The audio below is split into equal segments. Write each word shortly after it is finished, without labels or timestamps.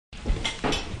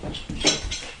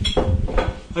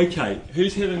Okay,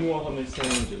 who's having what on their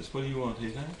sandwiches? What do you want,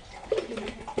 Heather?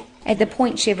 At the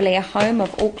Point Chevalier home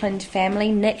of Auckland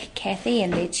family Nick, Kathy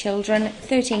and their children,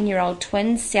 13-year-old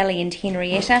twins Sally and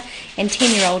Henrietta and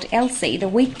 10-year-old Elsie, the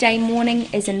weekday morning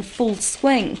is in full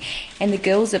swing and the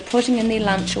girls are putting in their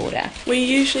lunch order. We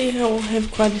usually all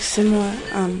have quite a similar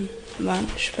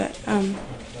lunch, but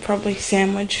probably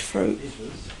sandwich, fruit,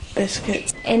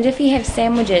 biscuits. And if you have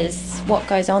sandwiches, what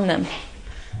goes on them?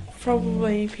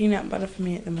 Probably peanut butter for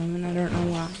me at the moment, I don't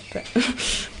know why, but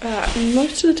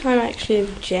most of the time I actually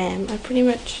have jam. I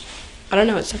don't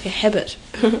know, it's like a habit.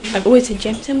 I've always had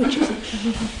jam sandwiches.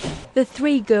 The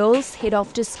three girls head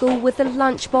off to school with a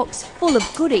lunchbox full of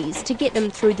goodies to get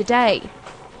them through the day.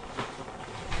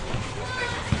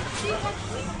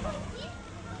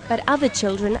 But other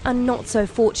children are not so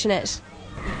fortunate.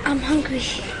 I'm hungry.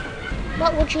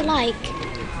 What would you like?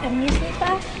 A muesli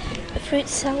bar? A fruit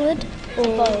salad? Or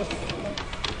both?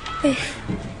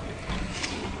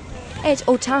 At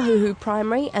Otahuhu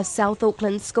Primary, a South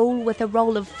Auckland school with a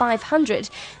roll of 500,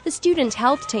 the student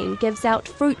health team gives out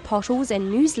fruit bottles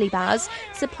and muesli bars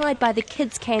supplied by the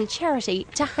Kids Can charity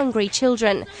to hungry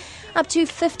children. Up to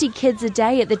 50 kids a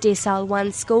day at the Decile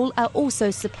 1 school are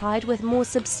also supplied with more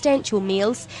substantial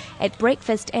meals at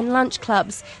breakfast and lunch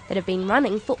clubs that have been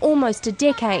running for almost a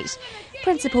decade.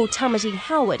 Principal Tamati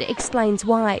Howard explains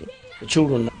why. The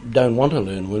children don't want to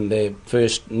learn when their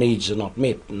first needs are not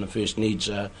met, and the first needs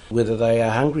are whether they are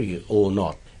hungry or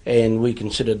not. And we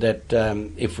considered that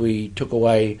if we took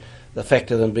away the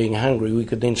fact of them being hungry, we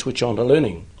could then switch on to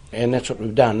learning. And that's what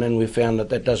we've done, and we found that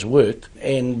that does work.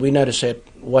 And we noticed that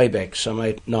way back, some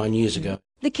 8-9 years ago.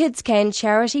 The Kids Can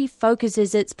charity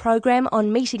focuses its program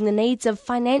on meeting the needs of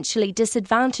financially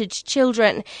disadvantaged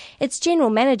children. Its general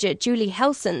manager, Julie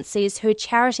Helson, says her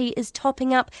charity is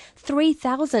topping up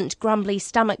 3,000 grumbly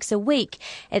stomachs a week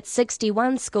at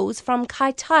 61 schools from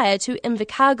Kaitaia to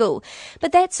Invercargill.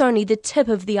 But that's only the tip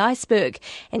of the iceberg,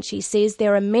 and she says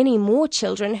there are many more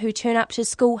children who turn up to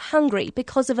school hungry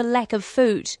because of a lack of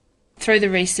food. Through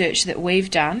the research that we've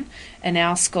done in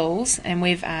our schools, and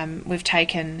we've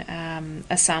taken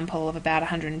a sample of about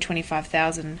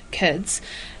 125,000 kids,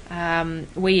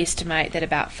 we estimate that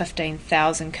about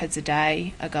 15,000 kids a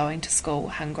day are going to school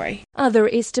hungry. Other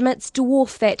estimates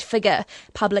dwarf that figure.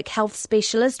 Public health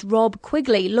specialist Rob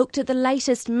Quigley looked at the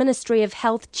latest Ministry of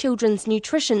Health Children's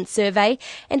Nutrition Survey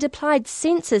and applied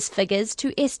census figures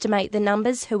to estimate the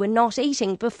numbers who are not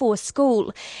eating before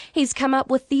school. He's come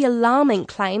up with the alarming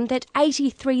claim that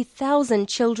 83,000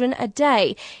 children a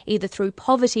day, either through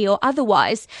poverty or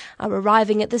otherwise, are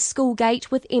arriving at the school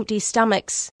gate with empty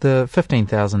stomachs. The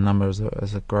 15,000 number is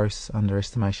a gross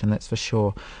underestimation, that's for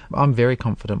sure. I'm very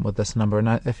confident with this number, and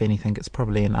if anything, it's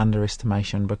probably an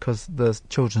underestimation because the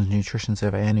Children's Nutrition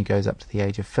Survey only goes up to the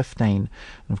age of 15, and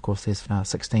of course there's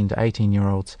 16 to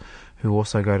 18-year-olds who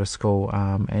also go to school,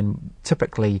 and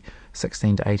typically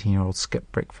 16 to 18-year-olds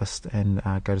skip breakfast and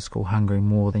go to school hungry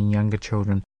more than younger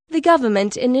children. The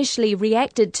government initially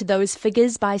reacted to those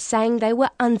figures by saying they were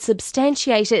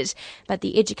unsubstantiated, but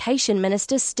the Education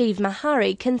Minister Steve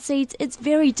Mahari concedes it's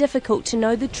very difficult to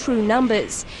know the true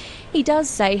numbers. He does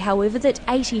say, however, that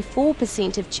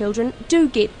 84% of children do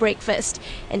get breakfast,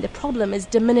 and the problem is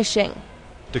diminishing.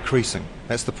 Decreasing.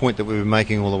 That's the point that we were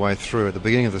making all the way through. At the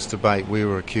beginning of this debate, we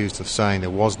were accused of saying there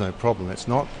was no problem. That's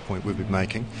not the point we've been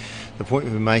making. The point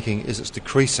we've been making is it's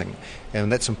decreasing,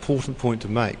 and that's an important point to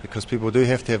make because people do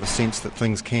have to have a sense that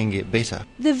things can get better.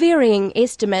 The varying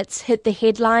estimates hit the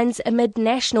headlines amid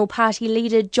National Party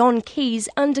leader John Key's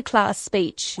underclass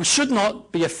speech. We should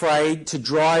not be afraid to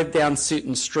drive down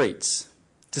certain streets,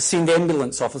 to send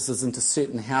ambulance officers into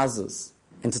certain houses,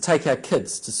 and to take our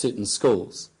kids to certain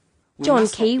schools. John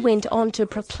Key went on to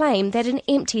proclaim that an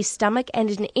empty stomach and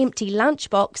an empty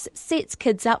lunchbox sets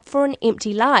kids up for an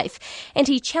empty life, and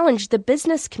he challenged the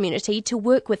business community to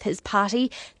work with his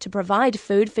party to provide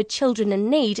food for children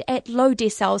in need at low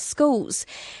decile schools.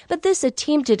 But this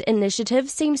attempted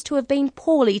initiative seems to have been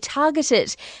poorly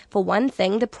targeted. For one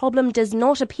thing, the problem does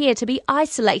not appear to be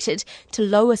isolated to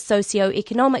lower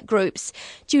socio-economic groups.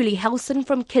 Julie Helson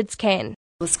from Kids Can.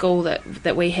 The school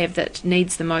that we have that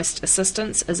needs the most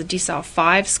assistance is a Decile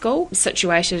 5 school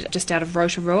situated just out of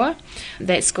Rotorua.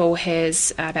 That school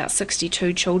has about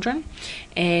 62 children,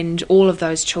 and all of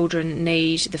those children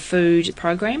need the food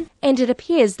program. And it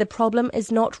appears the problem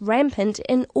is not rampant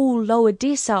in all lower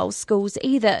decile schools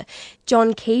either.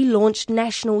 John Key launched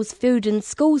National's Food in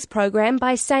Schools program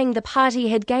by saying the party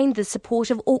had gained the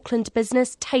support of Auckland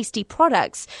business Tasty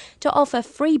Products to offer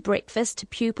free breakfast to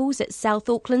pupils at South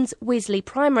Auckland's Wesley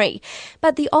Primary.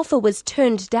 But the offer was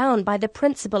turned down by the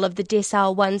principal of the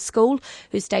Decile 1 school,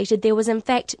 who stated there was in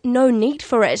fact no need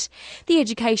for it. The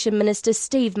Education Minister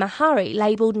Steve Mahari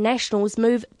labelled National's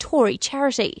move Tory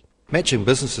charity. Matching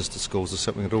businesses to schools is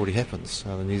something that already happens.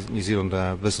 The New Zealand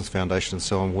Business Foundation and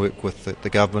so on work with the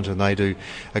government, and they do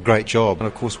a great job. And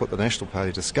of course what the National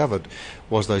Party discovered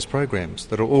was those programs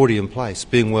that are already in place,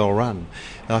 being well run.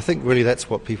 And I think really that's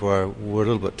what people were a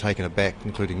little bit taken aback,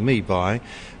 including me, by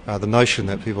the notion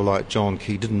that people like John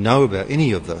Key didn't know about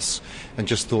any of this and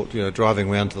just thought, driving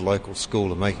around to the local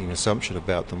school and making an assumption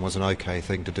about them was an okay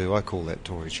thing to do. I call that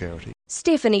Tory charity.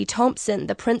 Stephanie Thompson,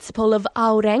 the principal of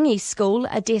Aorangi School,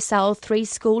 a Decile 3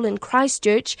 school in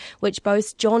Christchurch, which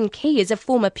boasts John Key as a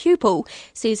former pupil,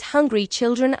 says hungry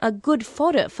children are good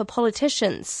fodder for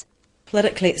politicians.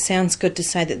 Politically, it sounds good to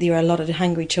say that there are a lot of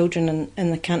hungry children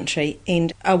in the country,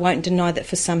 and I won't deny that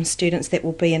for some students that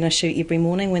will be an issue every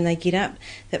morning when they get up,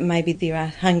 that maybe there are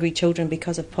hungry children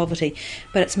because of poverty.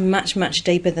 But it's much, much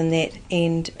deeper than that,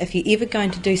 and if you're ever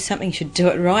going to do something, you should do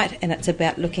it right, and it's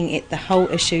about looking at the whole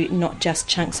issue, not just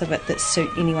chunks of it that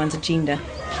suit anyone's agenda.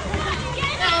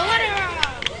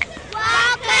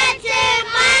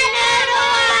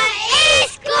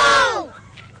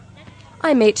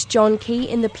 I met John Key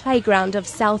in the playground of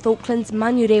South Auckland's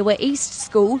Manurewa East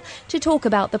School to talk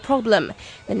about the problem.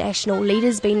 The national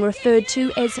leader's been referred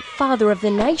to as Father of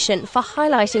the Nation for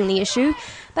highlighting the issue,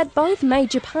 but both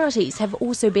major parties have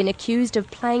also been accused of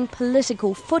playing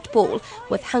political football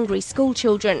with hungry school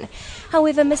children.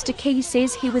 However, Mr Key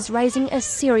says he was raising a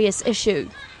serious issue.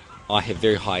 I have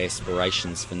very high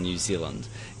aspirations for New Zealand,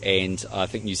 and I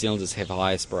think New Zealanders have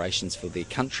high aspirations for their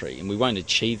country, and we won't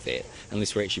achieve that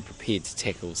unless we're actually prepared to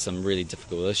tackle some really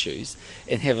difficult issues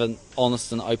and have an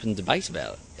honest and open debate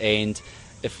about it. And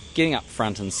if getting up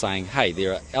front and saying, hey,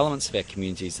 there are elements of our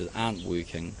communities that aren't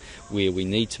working, where we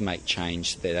need to make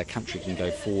change, that our country can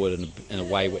go forward in a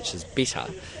way which is better,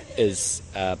 is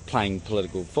playing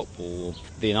political football,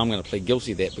 then I'm going to plead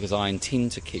guilty of that, because I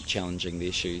intend to keep challenging the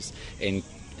issues and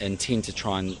intend to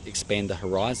try and expand the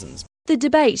horizons. The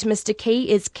debate Mr Key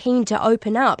is keen to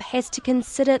open up has to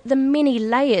consider the many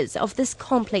layers of this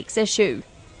complex issue.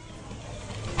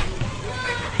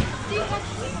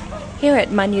 Here at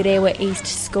Manurewa East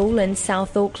School in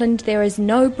South Auckland, there is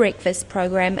no breakfast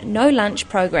program, no lunch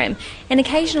program, and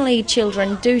occasionally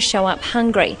children do show up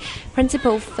hungry.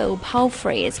 Principal Phil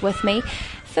Palfrey is with me.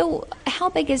 Phil, how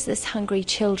big is this hungry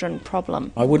children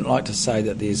problem? I wouldn't like to say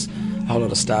that there's a whole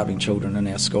lot of starving children in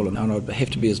our school, and I'd have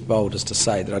to be as bold as to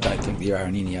say that I don't think there are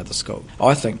in any other school.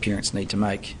 I think parents need to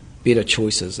make better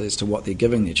choices as to what they're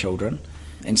giving their children,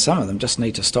 and some of them just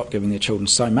need to stop giving their children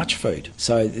so much food.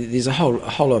 So there's a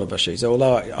whole lot of issues,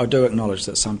 although I do acknowledge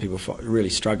that some people really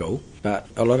struggle, but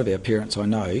a lot of our parents I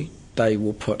know, they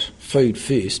will put food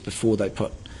first before they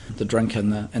put the drink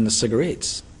and the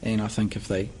cigarettes, and I think if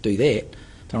they do that,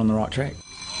 they're on the right track.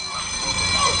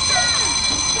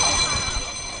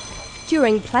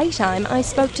 During playtime, I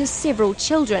spoke to several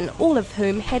children, all of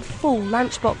whom had full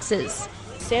lunchboxes.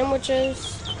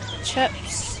 Sandwiches,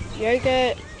 chips,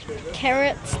 yogurt,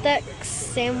 carrot sticks,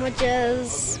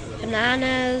 sandwiches,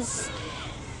 bananas,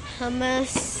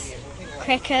 hummus,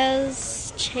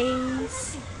 crackers,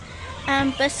 cheese,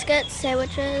 biscuits,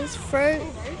 sandwiches, fruit.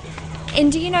 And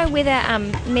do you know whether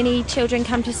many children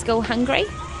come to school hungry?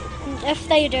 If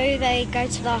they do, they go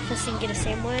to the office and get a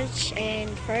sandwich and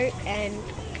fruit, and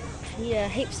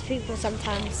heaps of people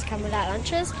sometimes come without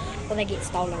lunches or they get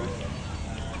stolen.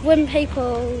 When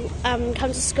people come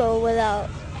to school without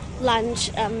lunch,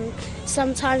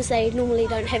 sometimes they normally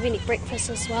don't have any breakfast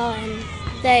as well, and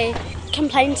they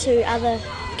complain to other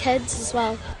kids as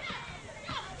well.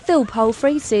 Phil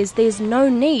Palfrey says there's no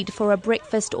need for a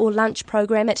breakfast or lunch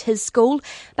program at his school,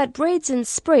 but breads and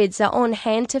spreads are on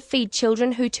hand to feed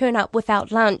children who turn up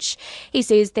without lunch. He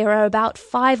says there are about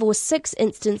 5 or 6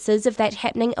 instances of that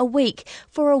happening a week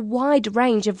for a wide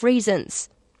range of reasons.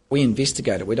 We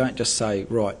investigate it. We don't just say,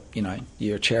 right,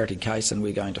 you're a charity case and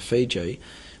we're going to feed you.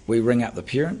 We ring up the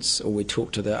parents, or we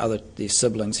talk to their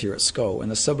siblings here at school,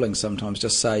 and the siblings sometimes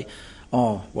just say,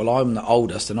 oh, well, I'm the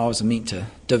oldest and I was meant to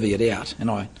divvy it out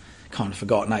and I kind of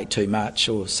forgot and ate too much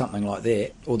or something like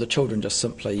that. Or the children just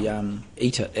simply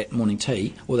eat it at morning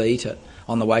tea, or they eat it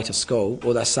on the way to school,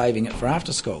 or they're saving it for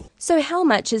after school. So how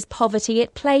much is poverty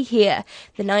at play here?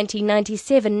 The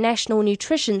 1997 National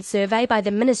Nutrition Survey by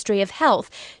the Ministry of Health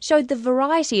showed the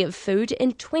variety of food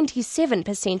in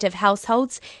 27% of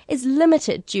households is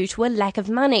limited due to a lack of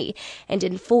money, and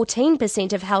in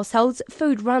 14% of households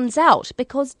food runs out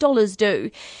because dollars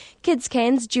do.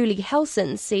 KidsCan's Julie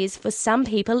Helson says for some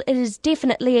people it is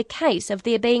definitely a case of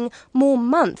there being more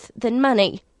month than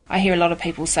money. I hear a lot of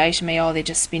people say to me, oh, they're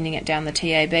just spending it down the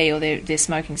TAB, or they're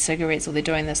smoking cigarettes, or they're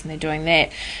doing this and they're doing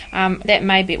that. That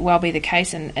may well be the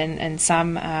case in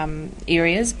some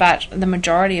areas, but the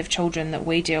majority of children that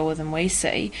we deal with and we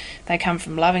see, they come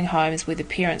from loving homes where the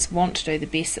parents want to do the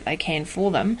best that they can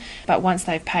for them, but once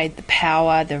they've paid the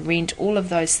power, the rent, all of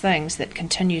those things that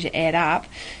continue to add up,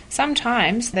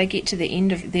 sometimes they get to the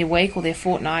end of their week or their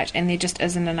fortnight and there just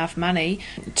isn't enough money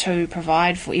to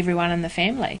provide for everyone in the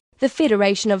family. The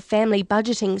Federation of Family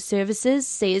Budgeting Services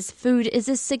says food is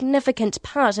a significant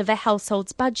part of a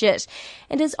household's budget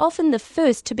and is often the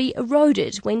first to be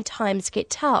eroded when times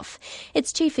get tough.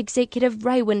 Its chief executive,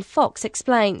 Raywin Fox,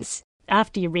 explains.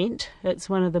 After your rent, it's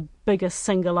one of the biggest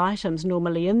single items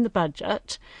normally in the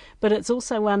budget, but it's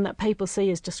also one that people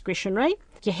see as discretionary.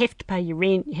 You have to pay your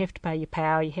rent, you have to pay your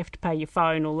power, you have to pay your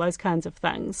phone, all those kinds of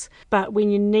things. But when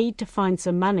you need to find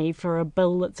some money for a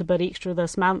bill that's a bit extra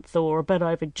this month or a bit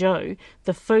overdue,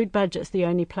 the food budget's the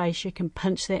only place you can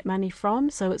pinch that money from,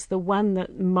 so it's the one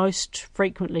that most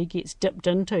frequently gets dipped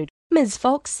into. Ms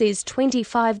Fox says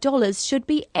 $25 should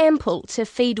be ample to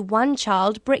feed one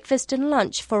child breakfast and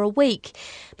lunch for a week.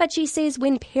 But she says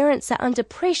when parents are under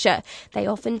pressure, they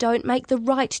often don't make the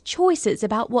right choices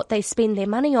about what they spend their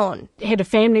money on. I had a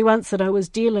family once that I was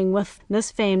dealing with. This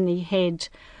family had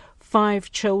 5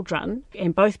 children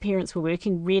and both parents were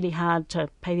working really hard to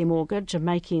pay their mortgage and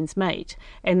make ends meet,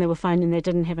 and they were finding they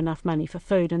didn't have enough money for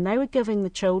food, and they were giving the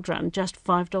children just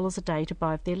 $5 a day to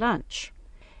buy their lunch.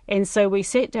 And so we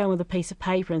sat down with a piece of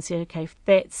paper and said, okay,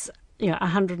 that's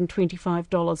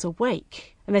 $125 a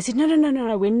week. And they said,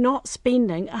 no, we're not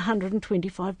spending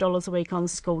 $125 a week on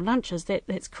school lunches.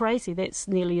 That's crazy. That's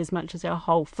nearly as much as our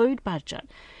whole food budget.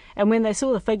 And when they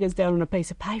saw the figures down on a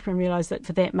piece of paper and realised that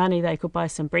for that money they could buy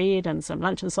some bread and some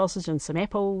lunch and sausage and some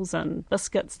apples and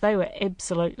biscuits, they were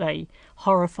absolutely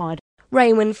horrified.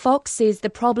 Raywin Fox says the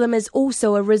problem is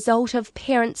also a result of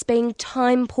parents being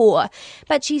time poor,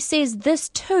 but she says this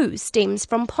too stems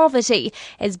from poverty,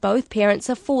 as both parents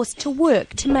are forced to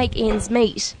work to make ends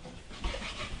meet.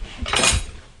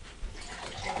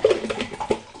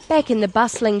 Back in the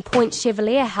bustling Point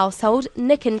Chevalier household,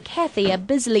 Nick and Kathy are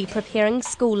busily preparing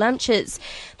school lunches.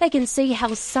 They can see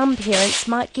how some parents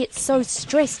might get so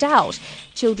stressed out,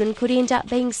 children could end up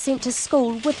being sent to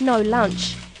school with no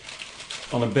lunch.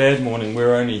 On a bad morning,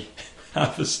 we're only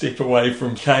half a step away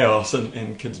from chaos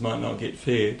and kids might not get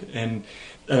fed. And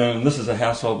this is a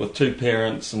household with 2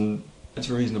 parents and it's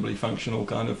a reasonably functional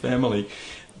kind of family.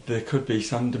 There could be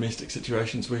some domestic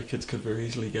situations where kids could very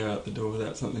easily go out the door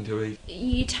without something to eat.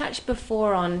 You touched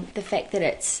before on the fact that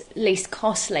it's less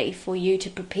costly for you to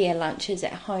prepare lunches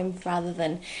at home rather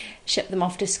than ship them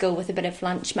off to school with a bit of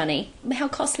lunch money. How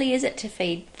costly is it to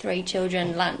feed 3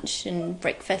 children lunch and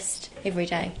breakfast every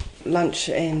day? Lunch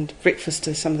and breakfast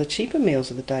are some of the cheaper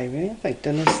meals of the day, really. I think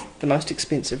dinner's the most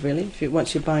expensive, really.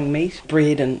 Once you're buying meat,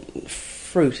 bread and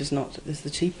fruit is the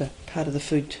cheaper part of the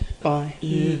food buy.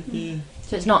 Yeah.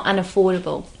 So it's not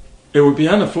unaffordable? It would be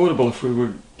unaffordable if we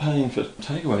were paying for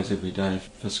takeaways every day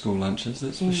for school lunches,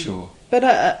 that's for sure.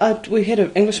 But we had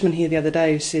an Englishman here the other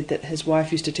day who said that his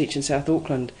wife used to teach in South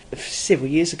Auckland several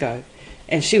years ago,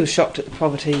 and she was shocked at the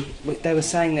poverty. They were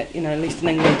saying that, at least in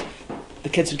England, the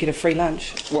kids would get a free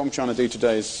lunch. What I'm trying to do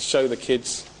today is show the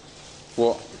kids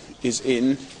what is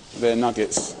in their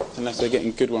nuggets, unless they're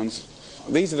getting good ones.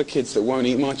 These are the kids that won't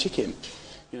eat my chicken.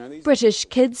 British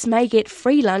kids may get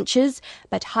free lunches,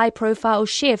 but high-profile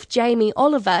chef Jamie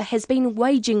Oliver has been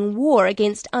waging war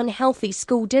against unhealthy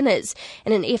school dinners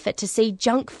in an effort to see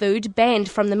junk food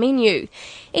banned from the menu.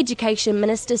 Education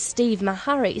Minister Steve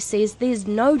Mahari says there's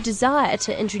no desire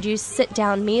to introduce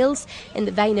sit-down meals in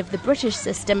the vein of the British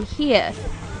system here.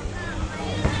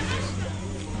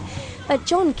 But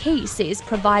John Key says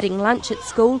providing lunch at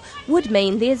school would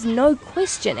mean there's no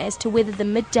question as to whether the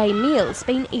midday meal's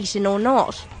been eaten or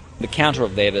not. The counter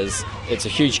of that is it's a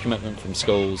huge commitment from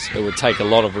schools. It would take a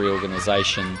lot of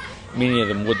reorganisation. Many of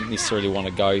them wouldn't necessarily want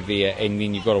to go there, and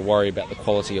then you've got to worry about the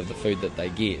quality of the food that they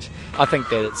get. I think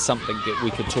that it's something that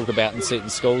we could talk about in certain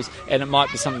schools, and it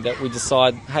might be something that we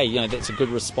decide, hey, that's a good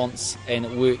response and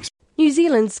it works. New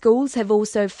Zealand schools have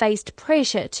also faced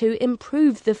pressure to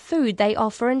improve the food they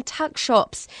offer in tuck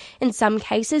shops. In some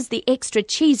cases, the extra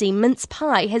cheesy mince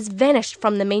pie has vanished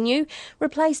from the menu,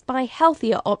 replaced by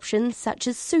healthier options such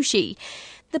as sushi.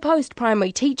 The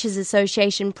Post-Primary Teachers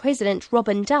Association President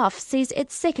Robin Duff says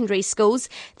at secondary schools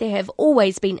there have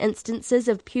always been instances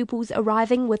of pupils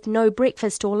arriving with no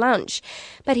breakfast or lunch.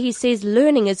 But he says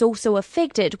learning is also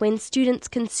affected when students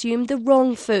consume the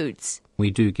wrong foods. We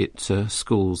do get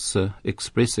schools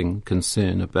expressing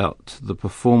concern about the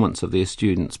performance of their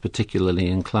students, particularly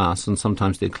in class, and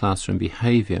sometimes their classroom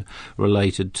behaviour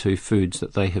related to foods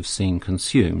that they have seen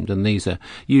consumed. And these are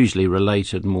usually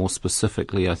related more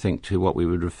specifically, I think, to what we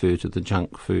would refer to the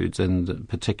junk foods, and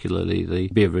particularly the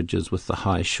beverages with the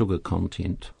high sugar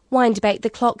content. Wind back the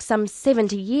clock some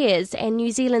 70 years and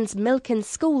New Zealand's Milk in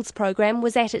Schools program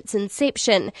was at its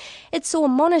inception. It saw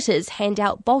monitors hand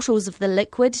out bottles of the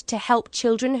liquid to help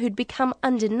children who'd become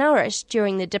undernourished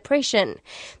during the Depression.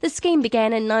 The scheme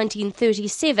began in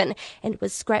 1937 and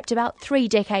was scrapped about 3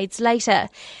 decades later.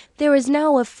 There is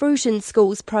now a Fruit in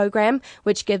Schools program,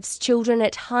 which gives children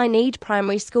at high-need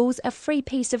primary schools a free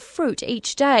piece of fruit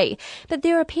each day. But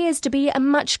there appears to be a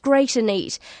much greater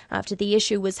need. After the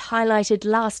issue was highlighted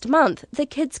last month, the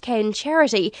Kids Can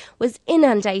charity was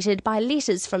inundated by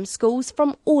letters from schools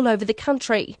from all over the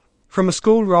country. From a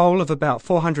school roll of about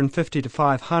 450 to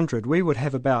 500, we would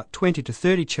have about 20 to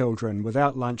 30 children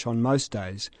without lunch on most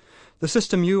days. The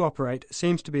system you operate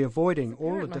seems to be avoiding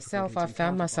all the difficulties. Myself, I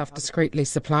found myself discreetly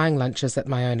supplying lunches at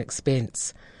my own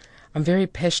expense. I'm very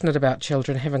passionate about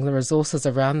children having the resources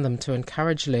around them to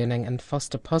encourage learning and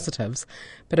foster positives,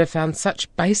 but have found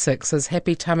such basics as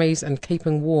happy tummies and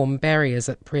keeping warm barriers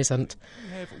at present.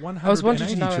 We have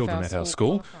 180 children at our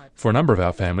school. For a number of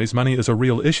our families, money is a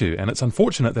real issue, and it's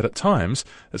unfortunate that at times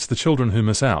it's the children who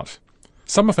miss out.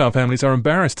 Some of our families are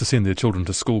embarrassed to send their children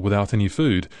to school without any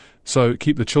food, so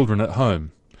keep the children at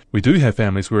home. We do have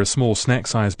families where a small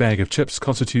snack-sized bag of chips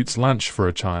constitutes lunch for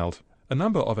a child. A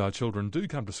number of our children do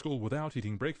come to school without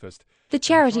eating breakfast. The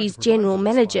charity's general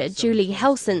manager, Julie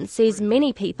Helson, says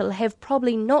many people have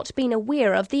probably not been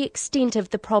aware of the extent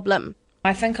of the problem.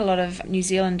 I think a lot of New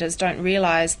Zealanders don't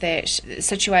realise that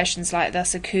situations like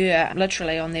this occur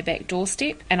literally on their back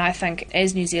doorstep, and I think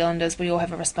as New Zealanders we all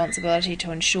have a responsibility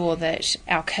to ensure that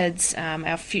our kids,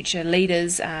 our future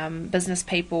leaders, business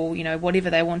people, whatever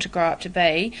they want to grow up to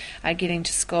be, are getting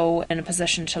to school in a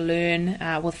position to learn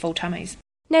with full tummies.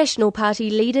 National Party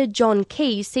leader John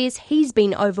Key says he's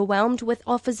been overwhelmed with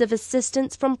offers of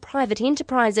assistance from private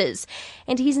enterprises,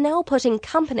 and he's now putting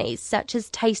companies such as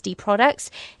Tasty Products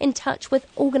in touch with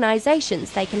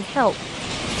organisations they can help.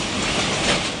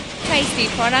 Tasty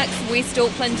Products' West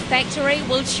Auckland factory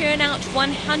will churn out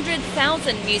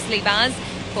 100,000 muesli bars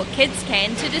for Kids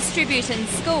Can to distribute in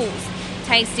schools.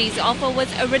 Tasty's offer was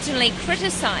originally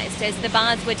criticised as the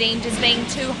bars were deemed as being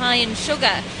too high in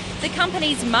sugar. The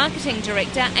company's marketing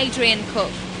director, Adrian Cook.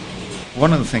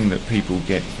 One of the things that people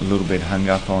get a little bit hung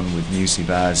up on with muesli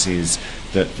bars is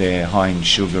that they're high in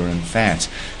sugar and fat.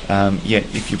 Yet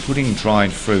if you're putting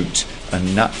dried fruit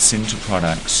and nuts into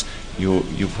products, your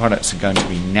products are going to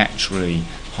be naturally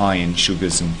high in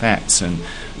sugars and fats. And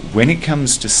when it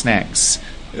comes to snacks,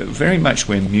 very much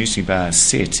where muesli bars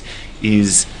sit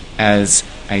is as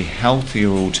a healthier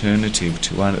alternative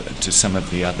to some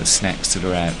of the other snacks that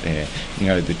are out there.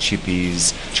 The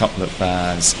chippies, chocolate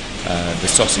bars, the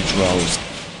sausage rolls.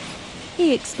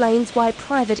 He explains why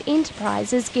private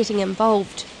enterprise is getting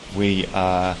involved. We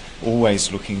are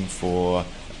always looking for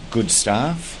good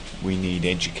staff. We need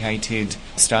educated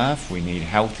staff. We need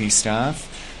healthy staff.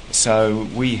 So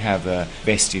we have a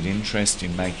vested interest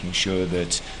in making sure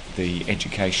that the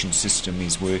education system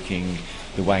is working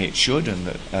the way it should, and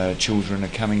that children are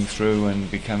coming through and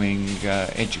becoming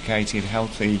educated,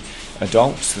 healthy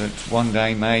adults that one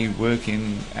day may work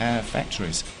in our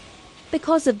factories.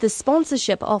 Because of the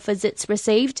sponsorship offers it's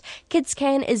received, Kids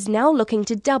Can is now looking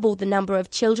to double the number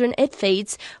of children it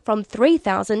feeds from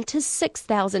 3,000 to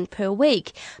 6,000 per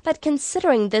week. But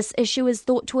considering this issue is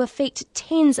thought to affect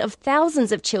tens of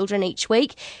thousands of children each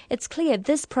week, it's clear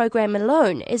this program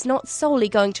alone is not solely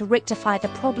going to rectify the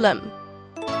problem.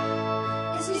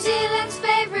 It's New Zealand's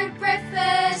favourite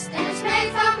breakfast, and it's made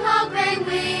from whole grain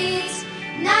wheat.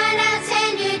 9 out of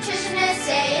 10 nutritionists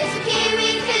say it's a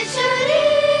Kiwi kid should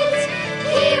eat.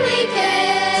 Kiwi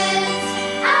Kids,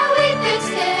 our Weet-Bix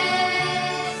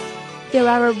Kids. There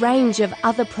are a range of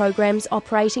other programs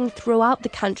operating throughout the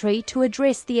country to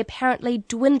address the apparently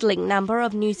dwindling number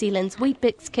of New Zealand's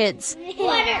Weet-Bix kids. Oh,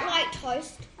 I don't like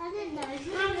toast.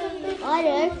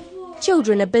 I do.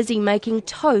 Children are busy making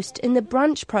toast in the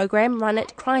brunch program run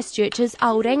at Christchurch's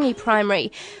Aorangi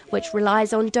Primary, which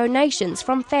relies on donations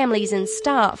from families and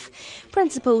staff.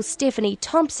 Principal Stephanie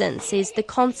Thompson says the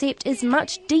concept is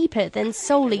much deeper than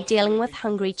solely dealing with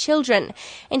hungry children,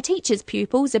 and teaches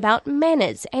pupils about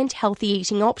manners and healthy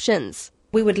eating options.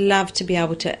 We would love to be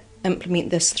able to implement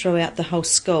this throughout the whole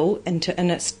school in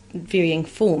its varying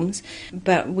forms,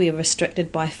 but we're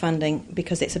restricted by funding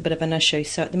because that's a bit of an issue.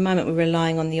 So at the moment we're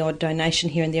relying on the odd donation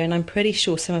here and there, and I'm pretty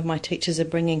sure some of my teachers are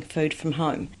bringing food from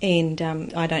home, and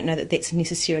I don't know that that's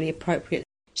necessarily appropriate.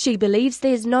 She believes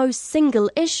there's no single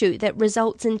issue that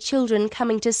results in children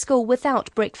coming to school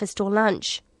without breakfast or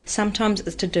lunch. Sometimes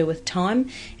it's to do with time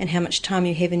and how much time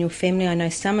you have in your family. I know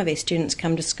some of our students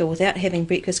come to school without having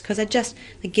breakfast because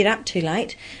they get up too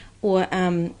late, or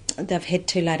they've had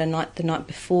too late a night the night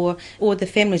before, or the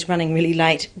family's running really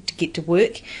late to get to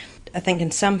work. I think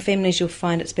in some families you'll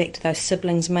find it's back to those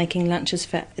siblings making lunches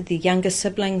for the younger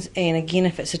siblings, and again,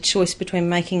 if it's a choice between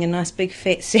making a nice big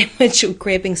fat sandwich or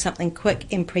grabbing something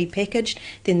quick and pre-packaged,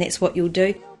 then that's what you'll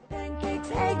do. Pancakes,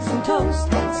 eggs and toast,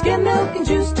 skim milk and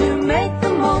juice to make the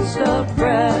most of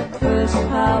breakfast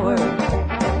power.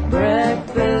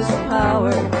 Breakfast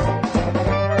power.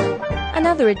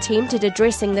 Another attempt at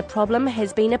addressing the problem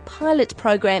has been a pilot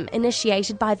program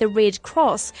initiated by the Red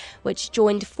Cross, which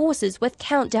joined forces with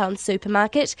Countdown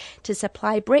Supermarket to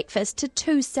supply breakfast to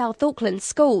 2 South Auckland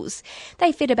schools.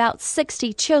 They fed about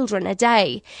 60 children a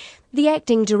day. The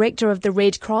acting director of the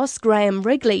Red Cross, Graham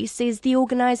Wrigley, says the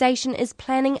organisation is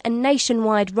planning a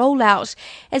nationwide rollout,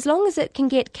 as long as it can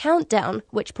get Countdown,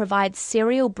 which provides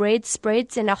cereal, bread,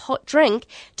 spreads and a hot drink,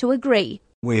 to agree.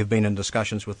 We have been in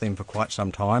discussions with them for quite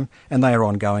some time, and they are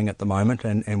ongoing at the moment,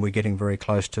 and we're getting very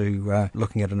close to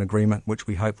looking at an agreement which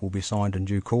we hope will be signed in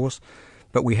due course.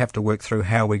 But we have to work through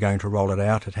how we're going to roll it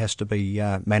out. It has to be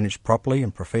managed properly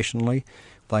and professionally.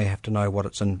 They have to know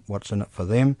what's in it for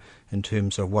them in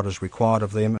terms of what is required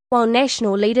of them. While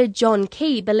National leader John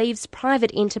Key believes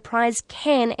private enterprise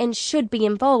can and should be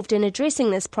involved in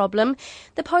addressing this problem,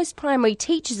 the Post-Primary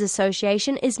Teachers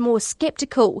Association is more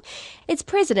sceptical. Its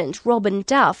president, Robin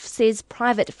Duff, says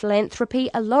private philanthropy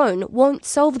alone won't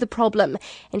solve the problem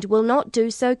and will not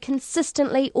do so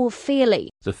consistently or fairly.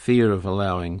 The fear of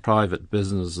allowing private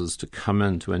businesses to come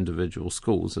into individual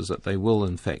schools is that they will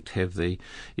in fact have the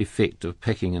effect of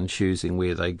picking and choosing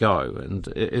where they go, and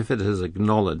if it is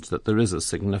acknowledged that there is a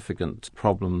significant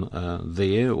problem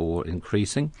there or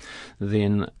increasing,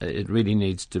 then it really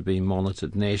needs to be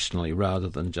monitored nationally rather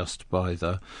than just by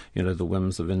the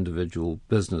whims of individual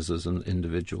businesses and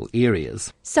individual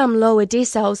areas. Some lower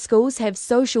decile schools have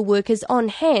social workers on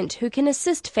hand who can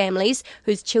assist families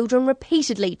whose children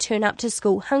repeatedly turn up to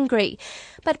school hungry.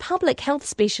 But public health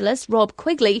specialist Rob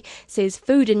Quigley says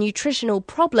food and nutritional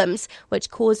problems, which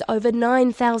cause over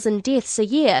 9,000 deaths a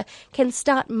year, can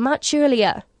start much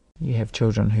earlier. You have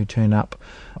children who turn up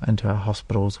into our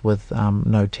hospitals with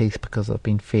no teeth because they've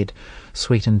been fed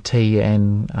sweetened tea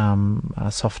and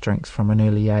soft drinks from an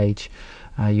early age.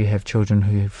 You have children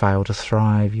who fail to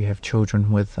thrive. You have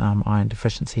children with iron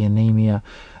deficiency anemia.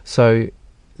 So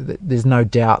there's no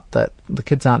doubt that the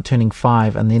kids aren't turning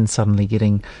 5 and then suddenly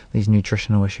getting these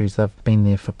nutritional issues. They've been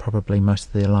there for probably most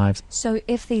of their lives. So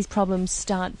if these problems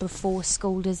start before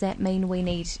school, does that mean we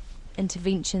need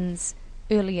interventions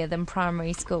earlier than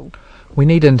primary school? We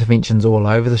need interventions all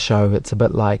over the show. It's a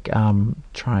bit like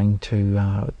trying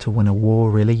to win a war,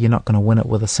 really. You're not going to win it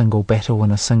with a single battle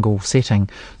in a single setting.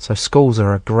 So schools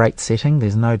are a great setting,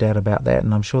 there's no doubt about that,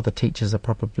 and I'm sure the teachers are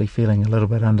probably feeling a little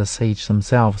bit under siege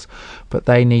themselves. But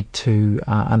they need to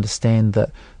understand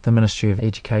that the Ministry of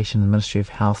Education, the Ministry of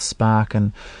Health, Spark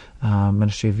and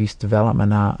Ministry of Youth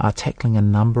Development are tackling a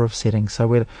number of settings.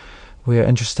 So we're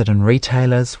interested in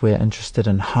retailers, we're interested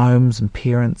in homes and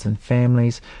parents and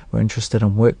families, we're interested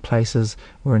in workplaces,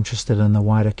 we're interested in the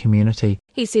wider community.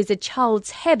 He says a child's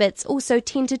habits also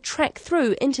tend to track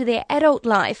through into their adult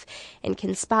life and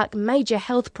can spark major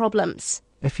health problems.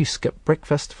 If you skip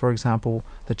breakfast, for example,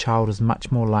 the child is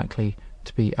much more likely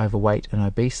to be overweight and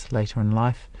obese later in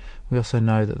life. We also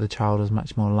know that the child is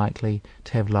much more likely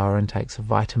to have lower intakes of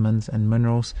vitamins and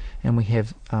minerals, and we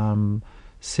have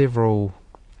several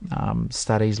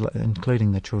studies,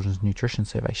 including the Children's Nutrition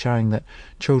Survey, showing that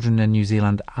children in New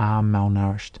Zealand are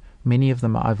malnourished. Many of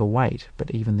them are overweight, but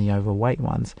even the overweight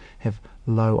ones have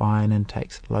low iron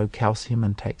intakes, low calcium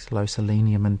intakes, low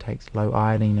selenium intakes, low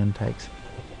iodine intakes.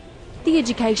 The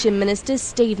Education Minister,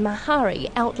 Steve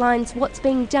Mahari, outlines what's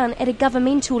being done at a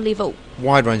governmental level.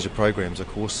 Wide range of programs, of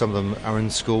course. Some of them are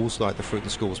in schools, like the Fruit in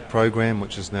Schools program,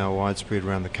 which is now widespread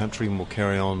around the country and will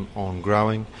carry on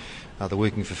growing. The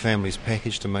Working for Families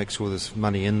package to make sure there's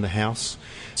money in the house.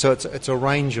 So it's a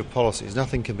range of policies.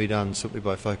 Nothing can be done simply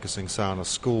by focusing, say, on a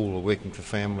school or Working for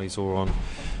Families or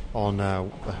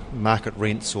on market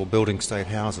rents or building state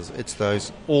houses.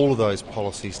 It's all of those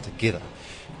policies together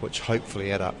which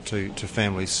hopefully add up to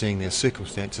families seeing their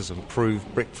circumstances improve,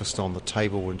 breakfast on the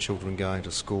table when children going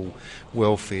to school,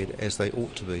 well fed as they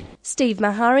ought to be. Steve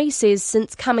Mahari says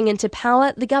since coming into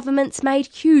power, the government's made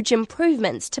huge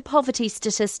improvements to poverty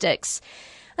statistics.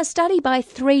 A study by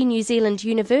 3 New Zealand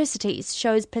universities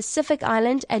shows Pacific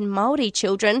Island and Māori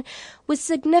children were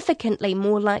significantly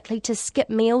more likely to skip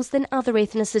meals than other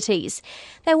ethnicities.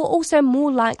 They were also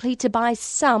more likely to buy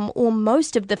some or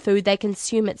most of the food they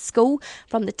consume at school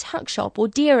from the tuck shop or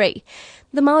dairy.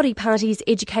 The Māori Party's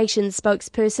education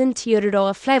spokesperson, Te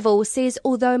Ururoa Flavel, says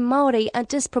although Māori are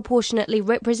disproportionately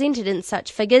represented in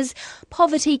such figures,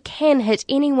 poverty can hit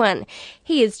anyone.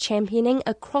 He is championing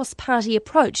a cross-party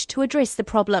approach to address the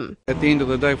problem. At the end of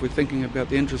the day, if we're thinking about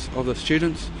the interests of the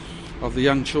students, of the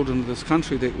young children of this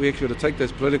country, that we actually ought to take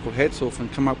those political hats off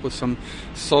and come up with some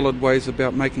solid ways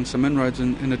about making some inroads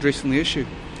in addressing the issue.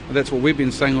 And that's what we've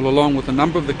been saying all along with a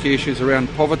number of the key issues around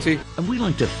poverty. And we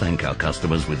like to thank our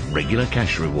customers with regular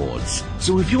cash rewards.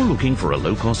 So if you're looking for a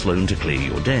low-cost loan to clear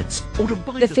your debts or to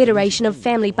buy... The Federation of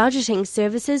Family Budgeting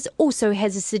Services also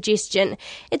has a suggestion.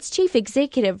 Its chief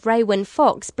executive, Raywin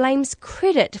Fox, blames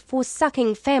credit for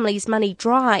sucking families' money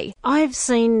dry. I've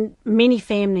seen many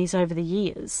families over the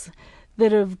years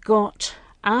that have got,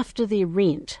 after their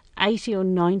rent, 80 or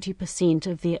 90%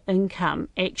 of their income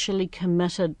actually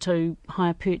committed to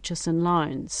hire purchase and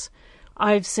loans.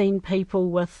 I've seen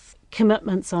people with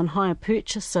commitments on hire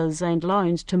purchases and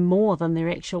loans to more than their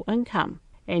actual income.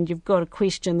 And you've got to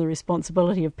question the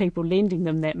responsibility of people lending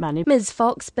them that money. Ms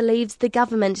Fox believes the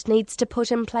government needs to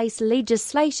put in place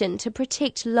legislation to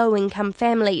protect low-income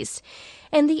families.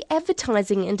 And the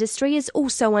advertising industry is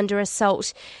also under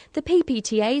assault. The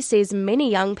PPTA says many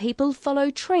young people follow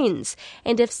trends,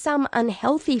 and if some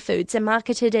unhealthy foods are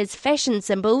marketed as fashion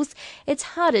symbols, it's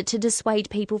harder to dissuade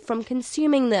people from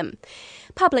consuming them.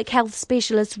 Public health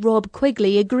specialist Rob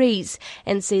Quigley agrees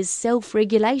and says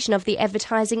self-regulation of the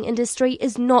advertising industry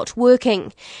is not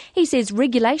working. He says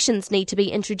regulations need to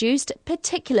be introduced,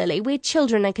 particularly where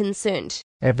children are concerned.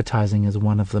 Advertising is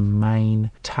one of the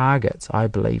main targets, I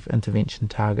believe, intervention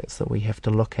targets that we have to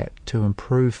look at to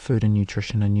improve food and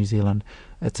nutrition in New Zealand.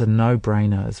 It's a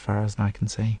no-brainer as far as I can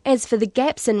see. As for the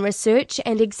gaps in research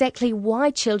and exactly why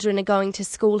children are going to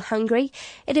school hungry,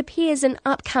 it appears an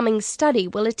upcoming study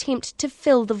will attempt to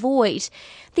fill the void.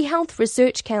 The Health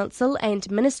Research Council and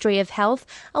Ministry of Health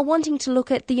are wanting to look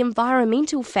at the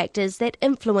environmental factors that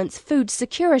influence food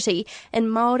security in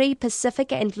Māori,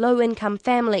 Pacific and low-income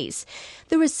families.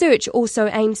 The research also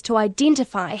aims to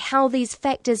identify how these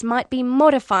factors might be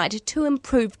modified to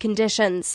improve conditions.